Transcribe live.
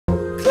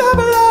Clap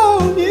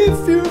along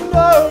if you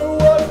know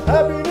what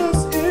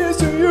happiness is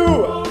to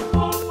you.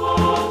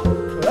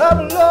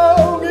 Clap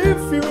along if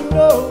you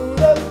know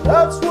that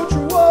that's what you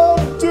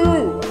want to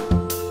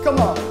do. Come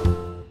on.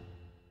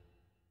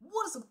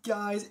 What is up,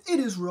 guys?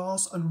 It is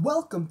Ross and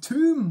welcome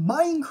to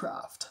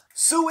Minecraft.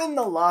 So in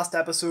the last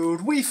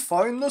episode, we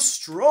found the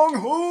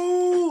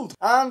Stronghold!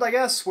 And I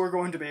guess we're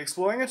going to be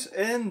exploring it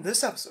in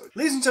this episode.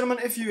 Ladies and gentlemen,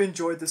 if you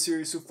enjoyed the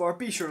series so far,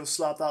 be sure to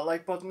slap that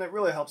like button, it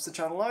really helps the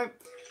channel out.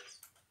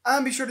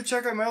 And be sure to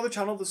check out my other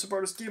channel, The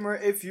Smartest Gamer,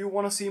 if you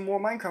want to see more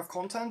Minecraft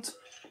content.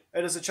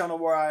 It is a channel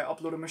where I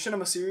upload a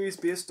machinima series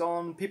based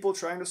on people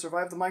trying to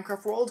survive the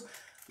Minecraft world.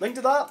 Link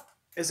to that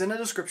is in the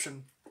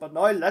description. But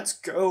now, let's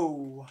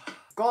go!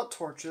 I've got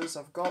torches,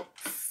 I've got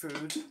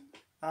food,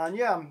 and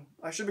yeah,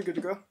 I should be good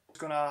to go.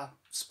 Gonna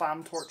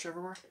spam torch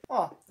everywhere.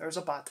 Oh, there's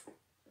a bat.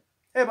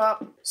 Hey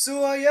bat.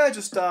 So yeah,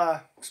 just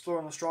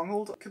exploring the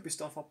Stronghold. Could be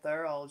stuff up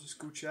there, I'll just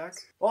go check.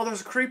 Oh,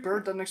 there's a creeper,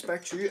 didn't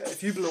expect you.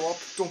 If you blow up,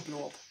 don't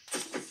blow up.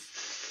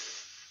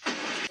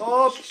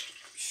 Oh,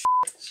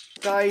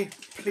 die,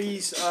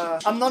 please.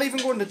 I'm not even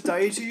going to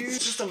die to you,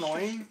 it's just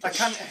annoying. I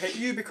can't hit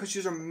you because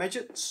you are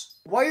midgets.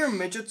 Why are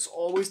midgets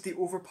always the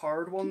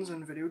overpowered ones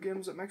in video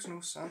games? It makes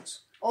no sense.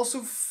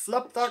 Also,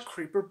 flip, that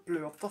creeper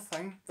blew up the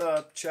thing,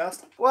 the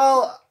chest.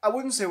 Well, I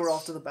wouldn't say we're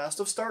off to the best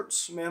of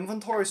starts. My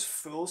inventory's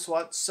full, so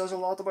that says a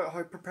lot about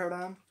how prepared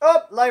I am.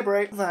 Oh,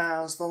 library.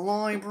 There's the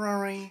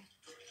library.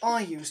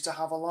 I used to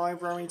have a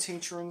library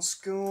teacher in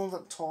school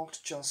that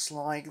talked just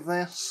like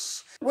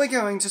this. We're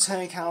going to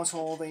take out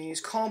all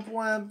these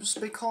cobwebs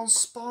because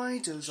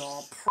spiders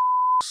are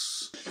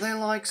pricks. They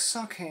like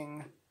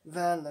sucking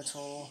their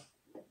little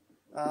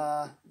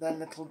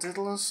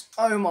diddlers.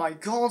 Oh my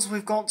god,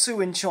 we've got 2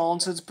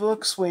 enchanted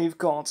books. We've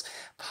got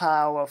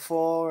Power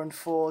 4 and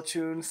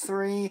Fortune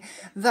 3.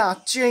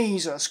 That,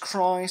 Jesus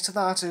Christ,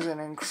 that is an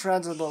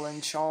incredible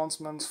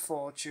enchantment,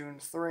 Fortune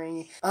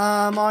 3.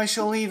 I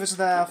shall leave it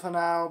there for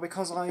now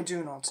because I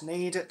do not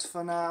need it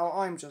for now.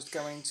 I'm just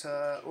going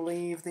to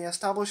leave the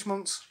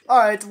establishment.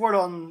 Alright, we're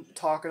done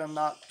talking in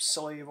that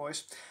silly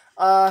voice.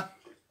 Yeah,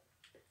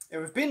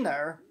 we've been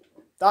there.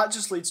 That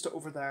just leads to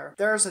over there.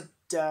 There's a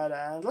dead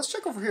end. Let's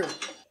check over here.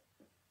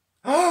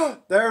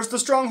 There's the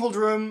Stronghold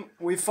room.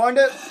 We found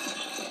it.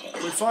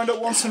 We found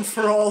it once and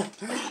for all.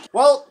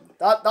 Well,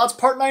 that's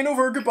part 9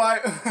 over.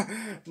 Goodbye.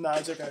 Nah,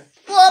 it's okay.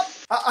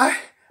 What? I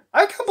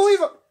can't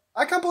believe it.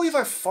 I can't believe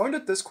I found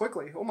it this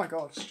quickly. Oh my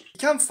god. You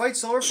can't fight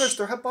silverfish.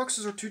 Their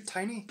hitboxes are too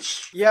tiny.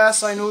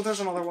 Yes, I know there's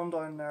another one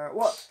down there.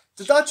 What?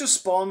 Did that just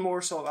spawn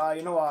more so?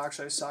 You know what,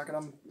 actually, sacking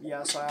them.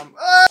 Yes, I am.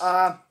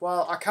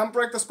 Well, I can't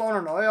break the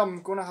spawner now.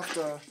 I'm gonna have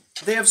to...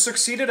 They have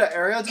succeeded at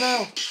area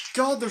now.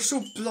 God, they're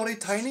so bloody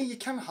tiny, you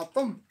can't hit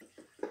them.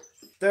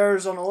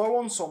 There's another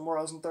one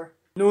somewhere, isn't there?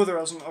 No,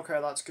 there isn't. Okay,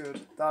 that's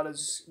good. That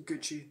is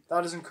Gucci.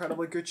 That is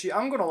incredibly Gucci.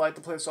 I'm gonna light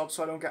the place up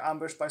so I don't get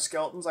ambushed by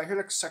skeletons. I hear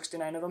like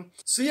 69 of them.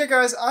 So yeah,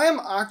 guys, I am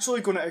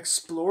actually gonna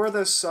explore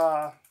this,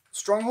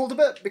 Stronghold a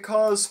bit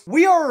because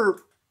we are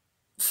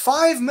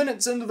 5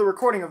 minutes into the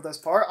recording of this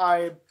part.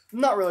 I'm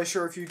not really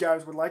sure if you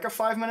guys would like a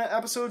 5-minute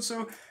episode,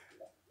 so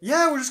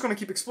yeah, we're just gonna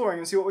keep exploring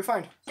and see what we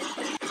find.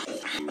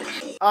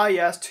 Ah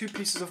yes, 2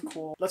 pieces of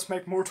coal. Let's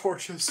make more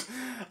torches.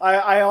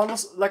 I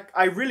honestly, like,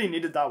 I really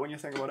needed that when you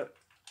think about it.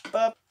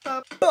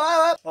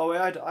 Oh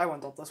wait, I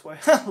went up this way.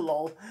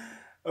 Lol.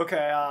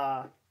 Okay,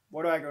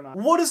 where do I go now?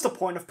 What is the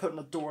point of putting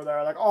a door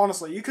there? Like,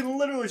 honestly, you can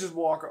literally just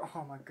walk.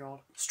 Oh my god.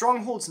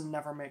 Strongholds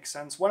never make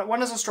sense. When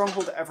has a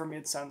stronghold ever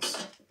made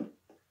sense?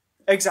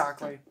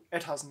 Exactly.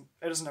 It hasn't.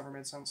 It has never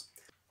made sense.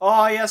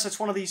 Oh yes, it's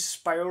one of these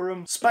spiral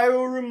rooms.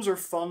 Spiral rooms are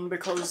fun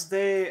because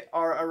they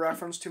are a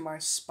reference to my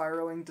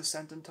spiraling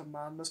descent into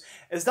madness.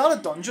 Is that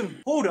a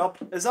dungeon? Hold up.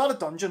 Is that a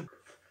dungeon?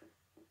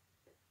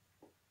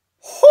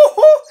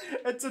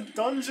 It's a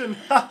dungeon.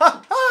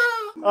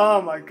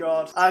 Oh my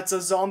god. It's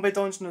a zombie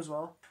dungeon as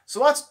well. So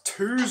that's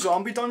 2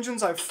 zombie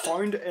dungeons I've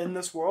found in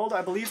this world.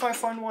 I believe I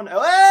found one.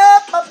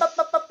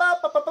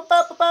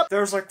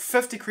 There's like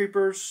 50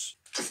 creepers.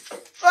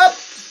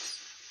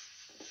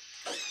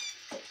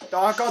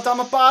 Oh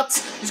goddammit, bat!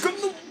 He's got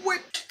the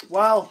whip!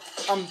 Well,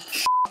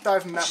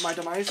 I've met my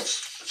demise.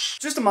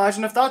 Just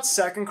imagine if that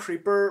second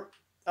creeper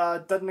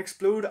didn't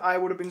explode, I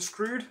would have been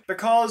screwed.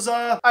 Because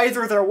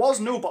either there was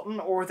no button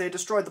or they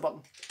destroyed the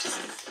button.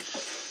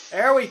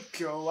 There we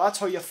go, that's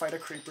how you fight a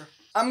creeper.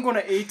 I'm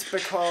gonna eat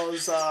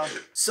because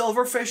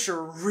silverfish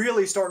are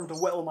really starting to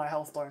whittle my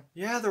health down.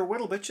 Yeah, they're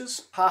whittle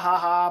bitches. Ha ha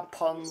ha,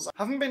 puns.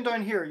 Haven't been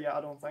down here yet,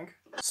 I don't think.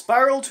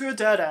 Spiral to a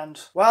dead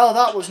end. Well,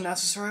 that was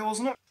necessary,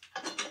 wasn't it?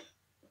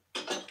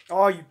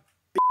 Oh, you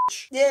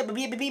bitch. Yeah,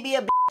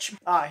 bitch.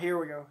 Ah, here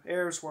we go.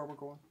 Here's where we're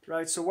going.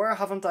 Right, so where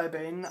haven't I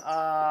been?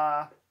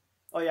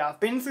 Oh yeah, I've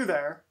been through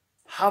there.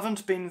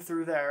 Haven't been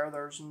through there.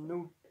 There's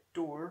no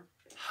door.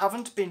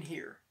 Haven't been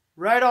here.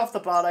 Right off the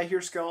bat, I hear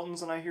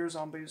skeletons and I hear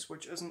zombies,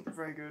 which isn't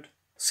very good.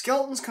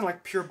 Skeletons can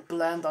like pure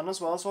blend in as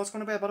well, so it's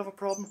going to be a bit of a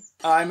problem.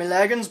 My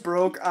leggings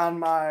broke and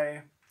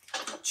my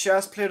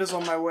chest plate is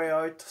on my way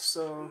out,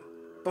 so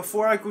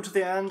before I go to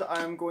the end,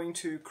 I'm going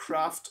to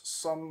craft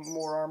some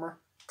more armor.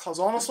 Because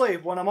honestly,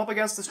 when I'm up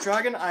against this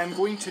dragon, I'm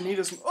going to need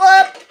as...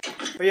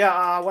 But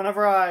yeah,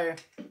 whenever I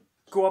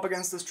go up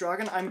against this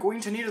dragon, I'm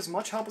going to need as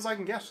much help as I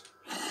can get.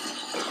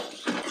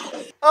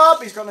 Oh,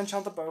 he's got an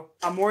enchanted bow.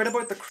 I'm worried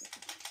about the...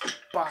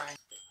 Bang.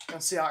 You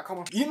can see that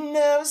coming. You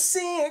never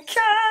see it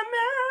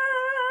coming!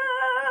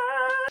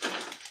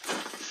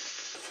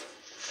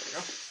 There we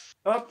go.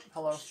 Oh,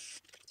 hello.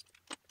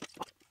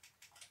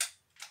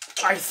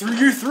 I threw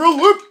you through a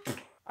loop!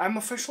 I'm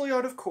officially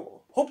out of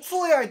coal.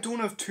 Hopefully I don't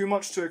have too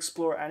much to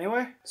explore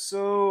anyway,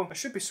 so I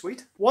should be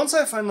sweet. Once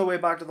I find the way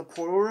back to the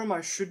portal room,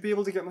 I should be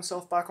able to get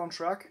myself back on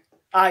track.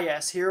 Ah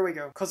yes, here we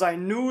go. Because I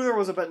knew there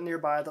was a bit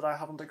nearby that I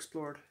haven't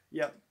explored.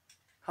 Yep.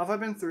 Have I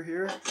been through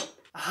here?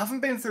 I haven't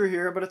been through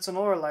here, but it's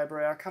another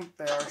library. I can't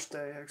bear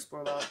to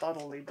explore that.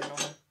 That'll lead to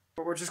nothing.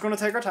 But we're just going to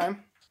take our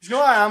time. You know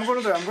what I am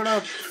going to do? I'm going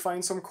to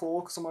find some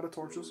coal because I'm out of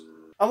torches.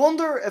 I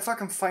wonder if I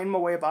can find my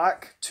way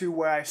back to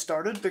where I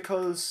started,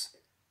 because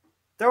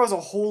there was a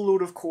whole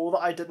load of coal that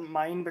I didn't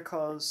mine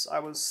because I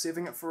was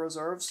saving it for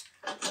reserves.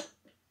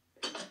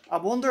 I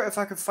wonder if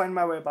I could find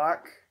my way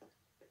back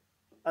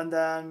and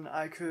then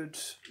I could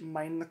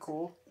mine the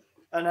coal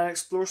and then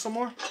explore some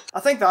more. I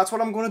think that's what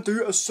I'm going to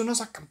do as soon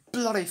as I can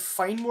bloody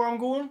find where I'm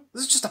going.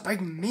 This is just a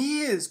big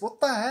maze. What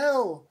the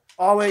hell?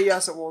 Oh wait,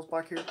 yes it was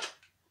back here.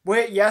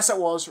 Wait, yes it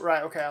was.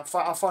 Right, okay,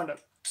 I found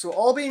it. So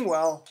all being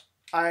well,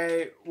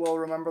 I will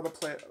remember the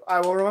play.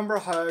 I will remember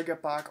how I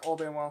get back, all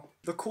being well.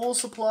 The coal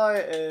supply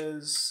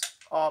is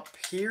up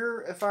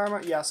here, if I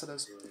remember. Yes, it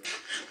is.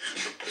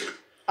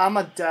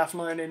 I'ma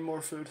definitely need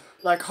more food.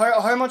 Like,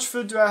 how much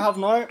food do I have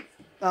now?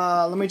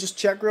 Let me just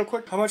check real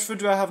quick. How much food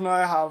do I have now?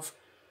 I have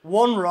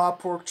 1 raw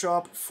pork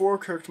chop, 4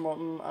 cooked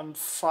mutton, and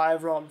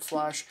 5 rotten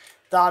flesh.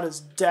 That is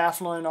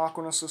definitely not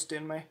going to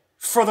sustain me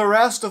for the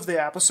rest of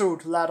the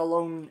episode, let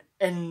alone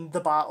in the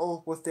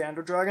battle with the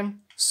Ender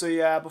Dragon. So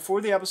yeah,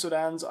 before the episode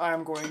ends, I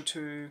am going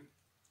to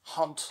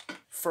hunt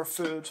for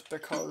food,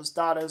 because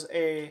that is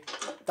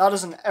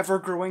an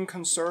ever-growing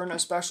concern,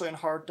 especially in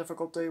hard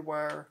difficulty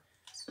where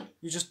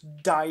you just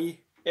die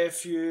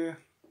if you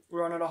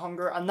run out of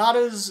hunger. And that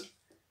is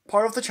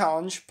part of the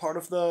challenge. Part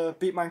of the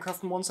Beat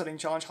Minecraft in One Sitting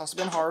challenge has to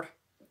be hard,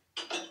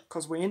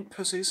 because we ain't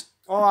pussies.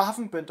 Oh, I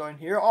haven't been down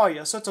here. Oh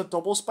yes, it's a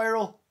double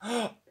spiral.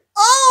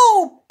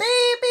 Oh, baby,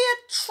 a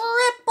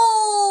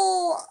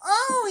triple!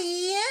 Oh,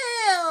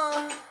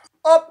 yeah!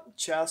 Up,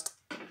 chest.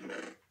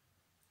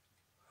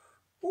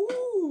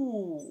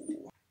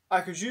 Ooh.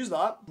 I could use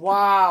that.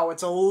 Wow,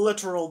 it's a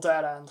literal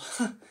dead end.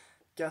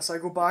 Guess I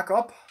go back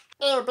up.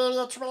 Oh, baby,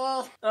 a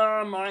triple!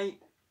 Oh, my.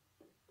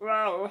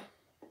 Wow.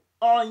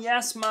 Oh,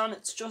 yes, man,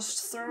 it's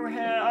just through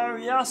here. Oh,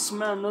 yes,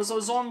 man, there's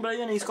a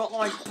zombie and he's got,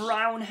 like,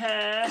 brown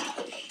hair.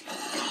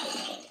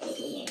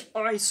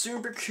 Alright,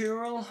 super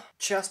cool.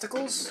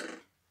 Chesticles.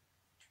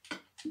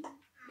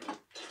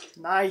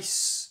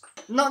 Nice.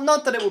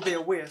 Not that it would be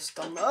a waste.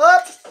 I'm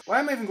up. Why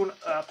am I even going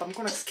up? I'm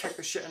going to kick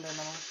the shit in there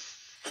now.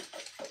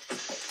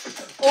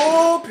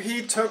 Oh,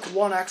 he took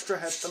 1 extra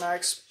hit than I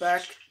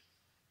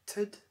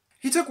expected.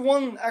 He took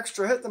 1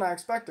 extra hit than I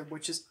expected,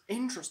 which is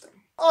interesting.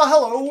 Oh,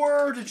 hello,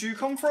 where did you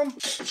come from?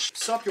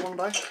 Sup, you wanna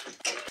die?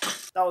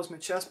 That was my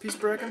chest piece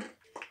breaking.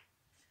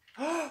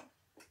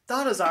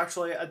 That is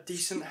actually a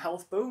decent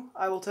health bow.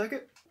 I will take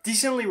it.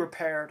 Decently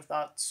repaired,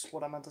 that's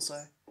what I meant to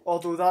say.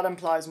 Although that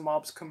implies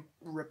mobs can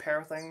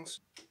repair things.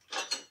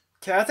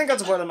 Okay, I think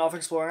that's about enough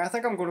exploring. I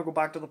think I'm going to go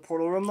back to the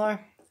portal room now,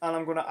 and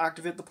I'm going to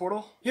activate the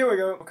portal. Here we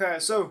go. Okay,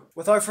 so,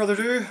 without further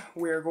ado,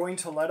 we're going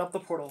to light up the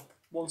portal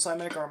once I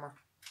make armor.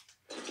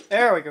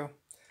 There we go.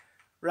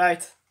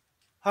 Right.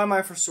 How am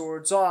I for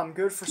swords? Oh, I'm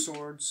good for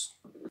swords.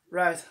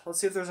 Right,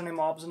 let's see if there's any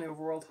mobs in the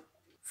overworld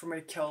for me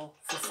to kill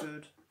for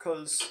food,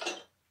 because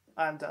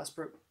I'm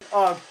desperate.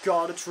 Oh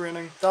god, it's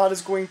raining. That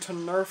is going to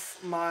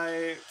nerf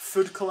my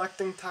food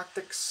collecting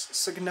tactics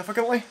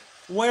significantly.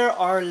 Where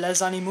are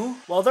les animaux?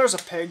 Well, there's a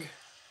pig.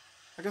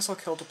 I guess I'll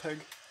kill the pig.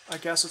 I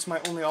guess it's my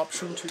only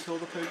option to kill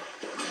the pig.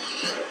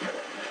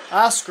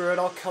 Ah, screw it,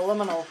 I'll kill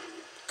them and I'll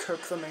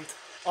cook the meat.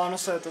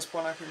 Honestly, at this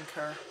point I couldn't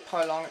care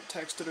how long it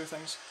takes to do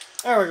things.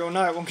 There we go,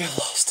 now it won't get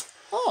lost.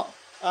 Oh,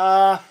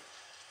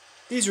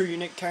 these are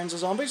unique kinds of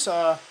zombies.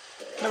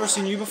 Never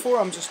seen you before,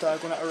 I'm just going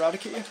to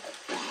eradicate you.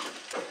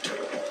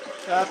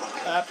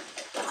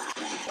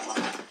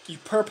 You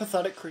poor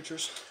pathetic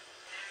creatures.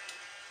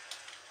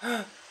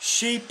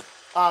 Sheep!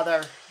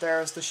 Ah,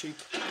 there's the sheep.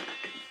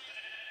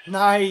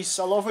 Nice!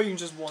 I love how you can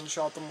just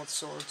one-shot them with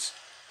swords.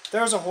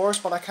 There's a horse,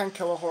 but I can't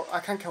kill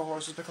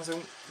horses because they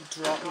won't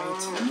drop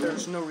meat.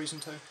 There's no reason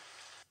to.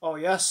 Oh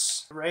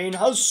yes, the rain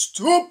has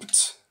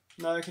stopped!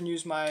 Now I can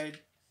use my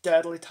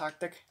deadly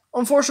tactic.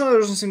 Unfortunately,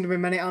 there doesn't seem to be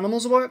many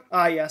animals about.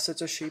 Ah yes,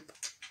 it's a sheep.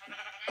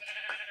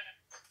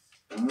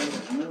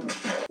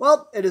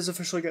 Well, it is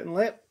officially getting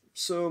late,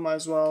 so might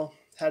as well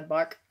head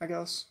back, I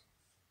guess.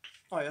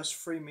 Oh yes,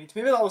 free meat.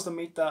 Maybe that was the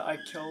meat that I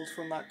killed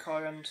from that cow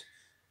and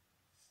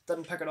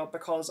didn't pick it up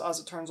because, as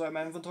it turns out,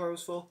 my inventory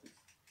was full.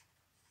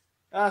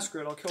 Ah,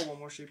 screw it, I'll kill 1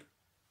 more sheep.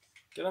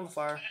 Get in the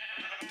fire.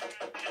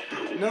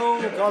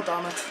 No, god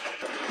damn it.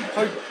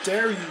 How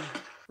dare you?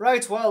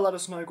 Right, well, let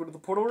us now go to the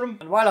portal room.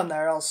 And while I'm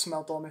there, I'll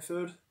smelt all my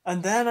food.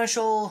 And then I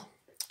shall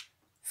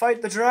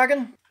fight the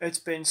dragon. It's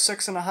been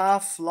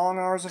 6.5 long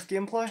hours of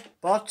gameplay,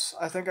 but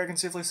I think I can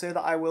safely say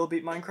that I will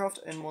beat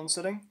Minecraft in one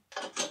sitting.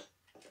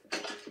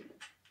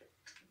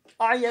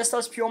 Ah yes,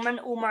 that's pure mint,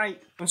 oh my.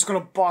 I'm just gonna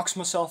box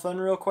myself in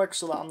real quick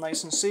so that I'm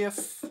nice and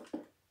safe.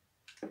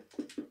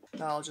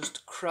 Now I'll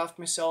just craft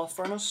myself a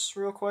furnace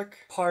real quick.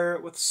 Power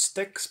it with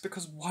sticks,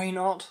 because why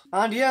not?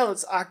 And yeah,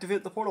 let's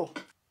activate the portal.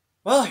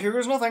 Well, here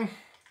goes nothing.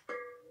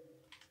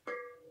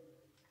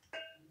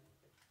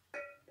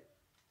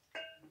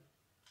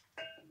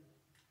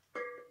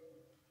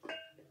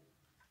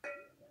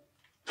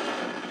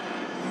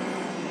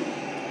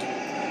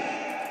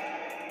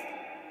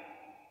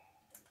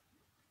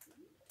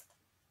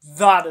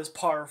 That is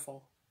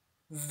powerful.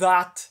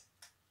 That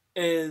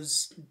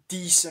is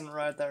decent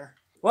right there.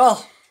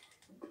 Well,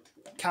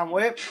 can't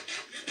wait.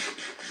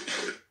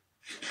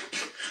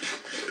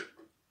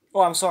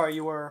 Oh, I'm sorry,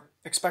 you were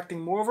expecting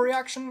more of a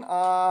reaction?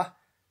 Whoa!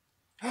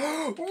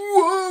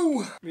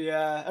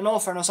 Yeah, in all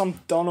fairness,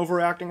 I'm done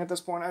overreacting at this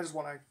point. I just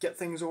want to get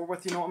things over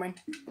with, you know what I mean?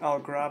 I'll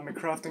grab my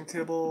crafting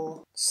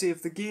table,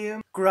 save the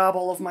game, grab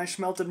all of my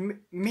smelted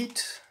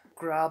meat,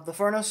 grab the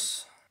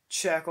furnace,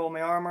 check all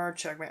my armor,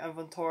 check my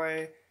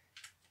inventory,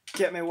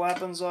 get my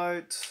weapons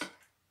out,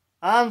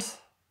 and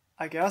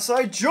I guess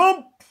I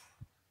jump!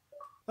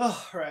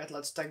 Oh, right,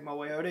 let's dig my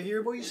way out of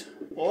here, boys.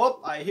 Oh,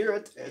 I hear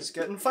it. It's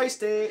getting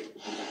feisty.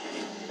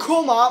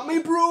 Come at me,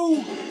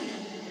 bro!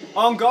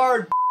 On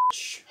guard,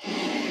 bitch.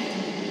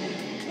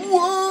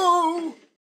 Whoa!